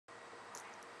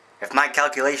if my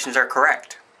calculations are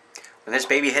correct, when this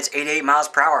baby hits 88 miles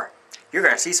per hour, you're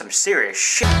gonna see some serious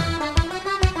shit.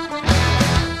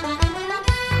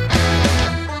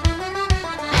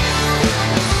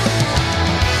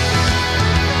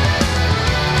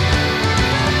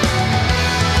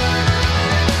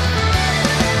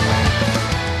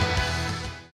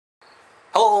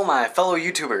 Hello, my fellow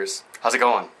YouTubers. How's it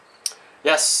going?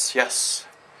 Yes,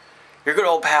 your good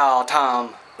old pal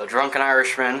Tom, the Drunken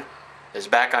Irishman, is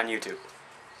back on YouTube.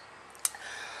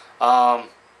 Got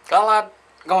a lot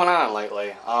going on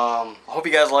lately. I hope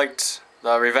you guys liked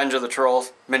the Revenge of the Troll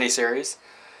miniseries.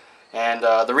 And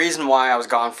the reason why I was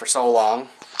gone for so long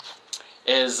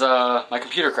is my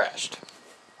computer crashed.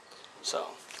 So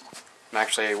I'm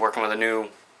actually working with a new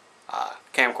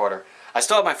camcorder. I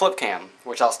still have my flip cam,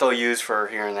 which I'll still use for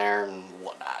here and there and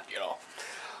whatnot, you know.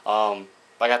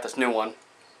 But I got this new one.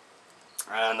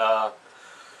 And so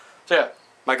yeah,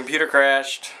 my computer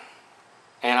crashed,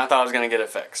 and I thought I was going to get it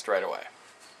fixed right away.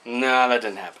 No, that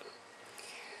didn't happen.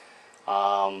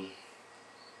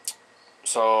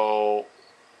 So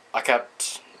I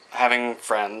kept having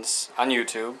friends on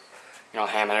YouTube, you know,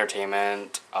 Ham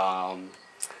Entertainment,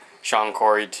 Sean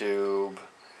Corey Tube,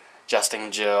 Jesting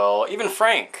Jill, even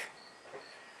Frank.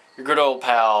 Your good old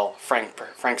pal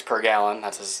Frank's Per Gallon.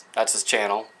 That's his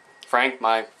channel. Frank,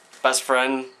 my best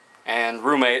friend and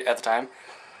roommate at the time.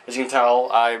 As you can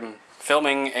tell, I'm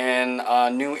filming in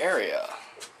a new area.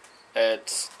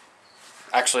 It's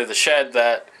actually the shed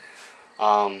that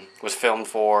was filmed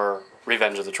for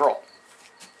Revenge of the Troll.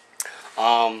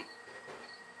 Long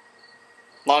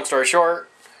story short,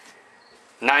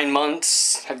 9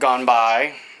 months had gone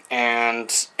by,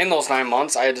 and in those 9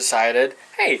 months I had decided,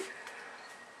 hey,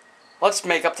 let's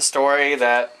make up the story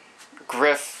that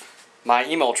Griff, my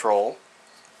emo troll,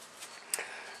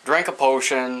 drank a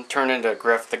potion, turned into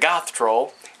Griff the goth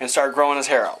troll, and started growing his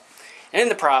hair out. And in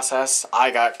the process, I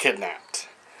got kidnapped.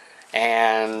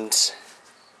 And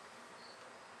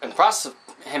in the process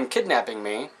of him kidnapping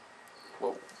me,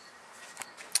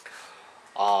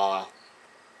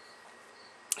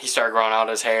 he started growing out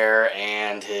his hair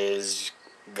and his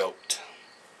goat.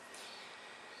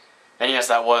 And yes,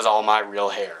 that was all my real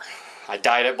hair. I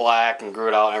dyed it black and grew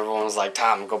it out, and everyone was like,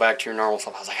 Tom, go back to your normal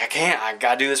self. I was like, I can't, I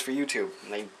gotta do this for YouTube.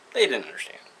 And they didn't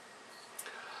understand.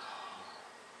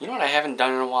 You know what I haven't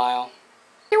done in a while?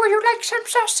 Hey, would you like some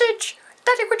sausage?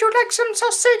 Daddy, would you like some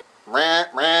sausage?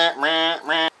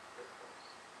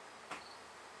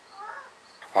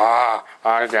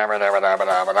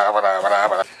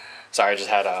 Sorry, I just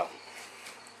had a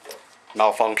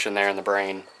malfunction there in the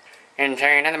brain.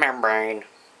 Insane in the membrane.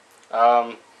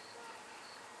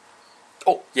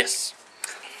 Oh, yes.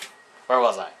 Where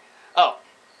was I? Oh.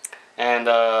 And,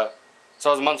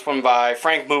 so as months went by,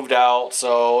 Frank moved out,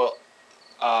 so,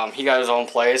 he got his own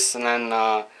place, and then,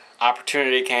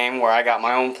 opportunity came where I got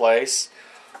my own place,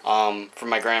 from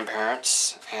my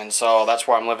grandparents, and so that's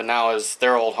where I'm living now, is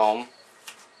their old home.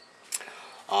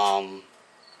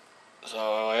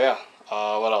 So, yeah.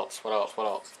 What else?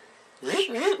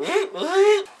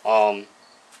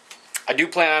 I do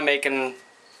plan on making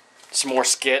some more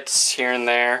skits here and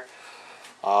there,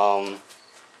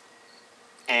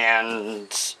 and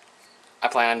I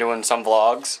plan on doing some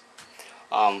vlogs,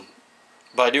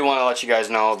 but I do want to let you guys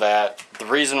know that the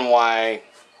reason why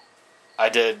I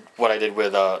did what I did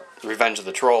with Revenge of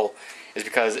the Troll is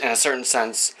because, in a certain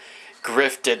sense,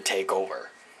 Griff did take over.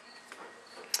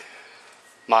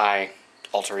 My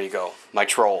alter ego, my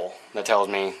troll, that tells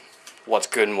me what's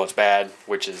good and what's bad,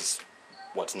 which is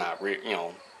what's not, you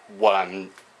know, what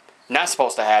I'm not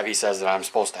supposed to have, he says that I'm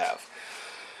supposed to have.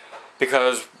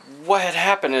 Because what had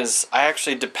happened is I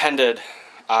actually depended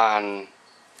on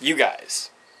you guys,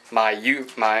 my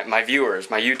viewers,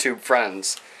 my YouTube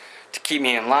friends, to keep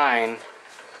me in line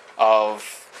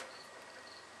of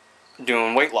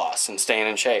doing weight loss and staying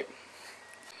in shape.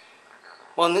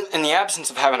 Well, in the absence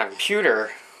of having a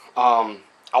computer, I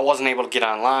wasn't able to get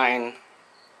online,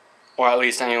 or at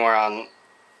least anywhere on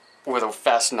with a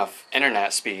fast enough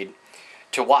internet speed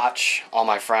to watch all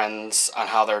my friends on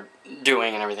how they're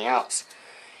doing and everything else.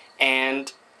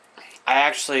 And I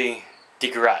actually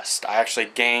digressed. I actually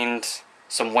gained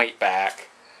some weight back.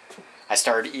 I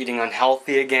started eating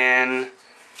unhealthy again.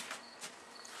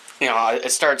 You know, it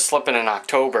started slipping in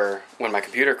October when my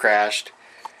computer crashed,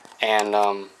 and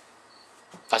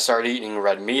I started eating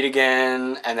red meat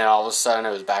again, and then all of a sudden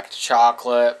it was back to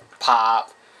chocolate,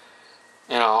 pop,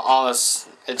 you know, all this,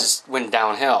 it just went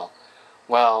downhill.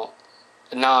 Well,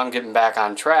 now I'm getting back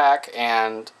on track,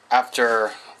 and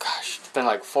after, gosh, it's been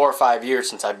like 4 or 5 years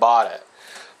since I bought it,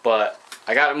 but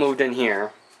I got it moved in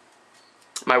here.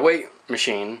 My weight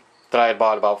machine that I had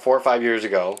bought about 4 or 5 years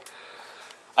ago.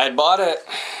 I had bought it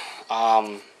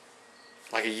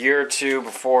like a year or two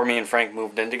before me and Frank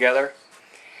moved in together.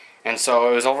 And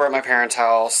so it was over at my parents'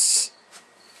 house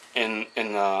in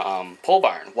the pole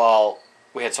barn. Well,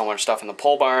 we had so much stuff in the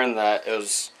pole barn that it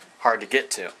was hard to get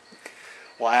to.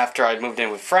 Well, after I'd moved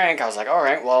in with Frank, I was like,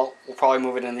 alright, well, we'll probably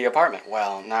move it in the apartment.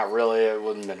 Well, not really. It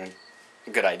wouldn't have been a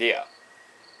good idea.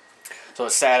 So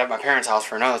it sat at my parents' house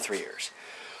for another 3 years.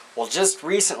 Well, just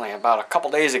recently, about a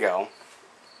couple days ago,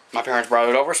 my parents brought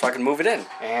it over so I could move it in.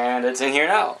 And it's in here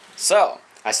now. So,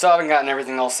 I still haven't gotten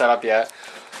everything all set up yet.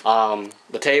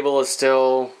 The table is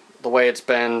still the way it's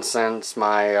been since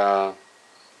my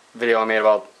video I made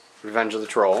about Revenge of the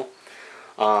Troll.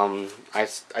 I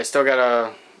still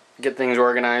gotta get things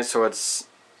organized so it's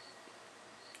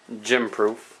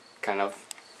gym-proof, kind of.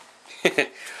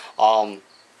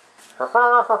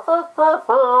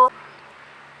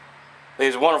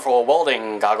 These wonderful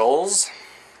welding goggles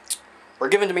were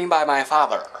given to me by my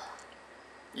father.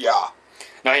 Yeah.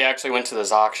 No, he actually went to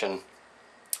this auction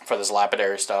for this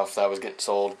lapidary stuff that was getting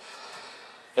sold.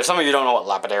 If some of you don't know what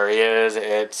lapidary is,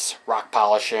 it's rock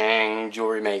polishing,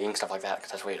 jewelry making, stuff like that,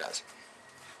 because that's what he does.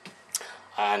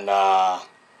 And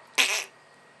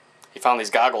he found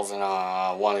these goggles in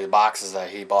one of these boxes that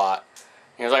he bought.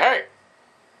 He was like, hey,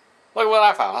 look what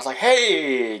I found. I was like,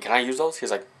 hey, can I use those?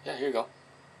 He's like, yeah, here you go.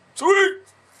 Sweet!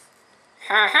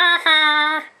 Ha ha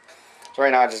ha! So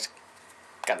right now I just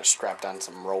got it strapped on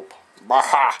some rope.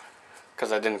 Baha!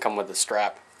 Because I didn't come with the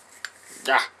strap.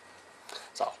 Yeah.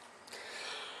 So.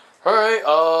 Alright,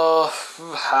 oh!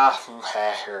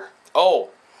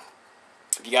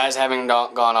 If you guys haven't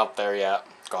gone up there yet,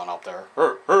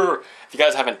 if you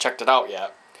guys haven't checked it out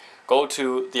yet, go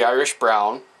to the Irish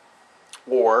Brown,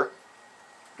 or,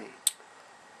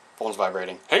 phone's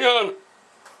vibrating. Hang on!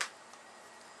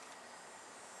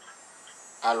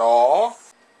 Hello?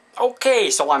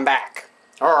 Okay, so I'm back.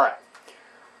 Alright.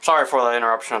 Sorry for the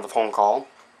interruption of the phone call.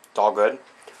 It's all good.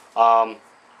 Oh,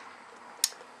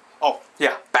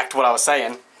 yeah, back to what I was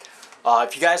saying.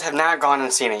 If you guys have not gone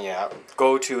and seen it yet,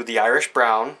 go to the Irish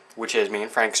Brown, which is me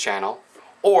and Frank's channel,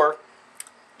 or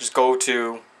just go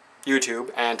to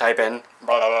YouTube and type in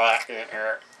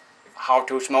how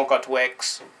to smoke a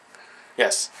Twix.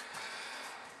 Yes.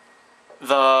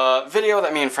 The video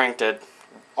that me and Frank did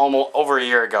almost over a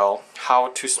year ago, how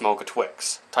to smoke a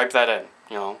Twix. Type that in,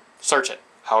 search it,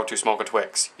 how to smoke a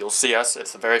Twix. You'll see us,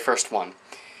 it's the very first one.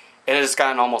 It has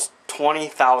gotten almost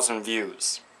 20,000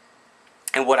 views.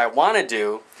 And what I want to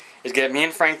do is get me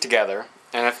and Frank together,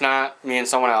 and if not, me and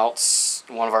someone else,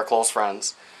 one of our close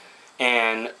friends,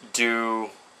 and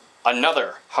do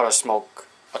another how to smoke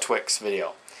a Twix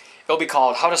video. It'll be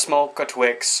called How to Smoke a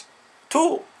Twix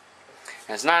 2.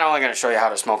 And it's not only going to show you how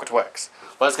to smoke a Twix,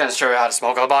 but it's going to show you how to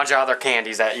smoke a bunch of other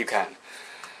candies that you can.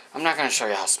 I'm not going to show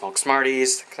you how to smoke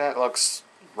Smarties. That looks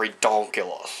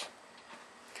redonkulous.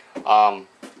 But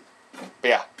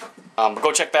yeah.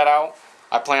 Go check that out.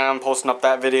 I plan on posting up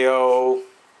that video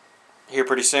here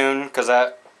pretty soon, because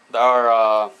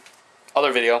our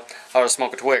other video, how to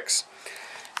smoke a Twix,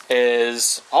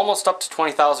 is almost up to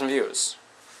 20,000 views.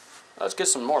 Let's get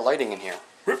some more lighting in here.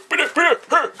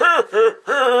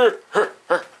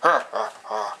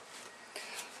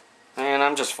 And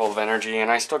I'm just full of energy,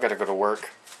 and I still gotta go to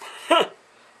work.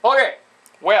 Okay,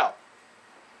 well,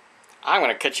 I'm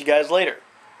gonna catch you guys later.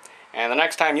 And the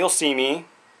next time you'll see me,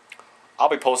 I'll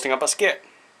be posting up a skit.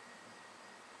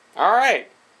 Alright.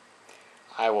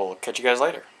 I will catch you guys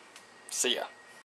later. See ya.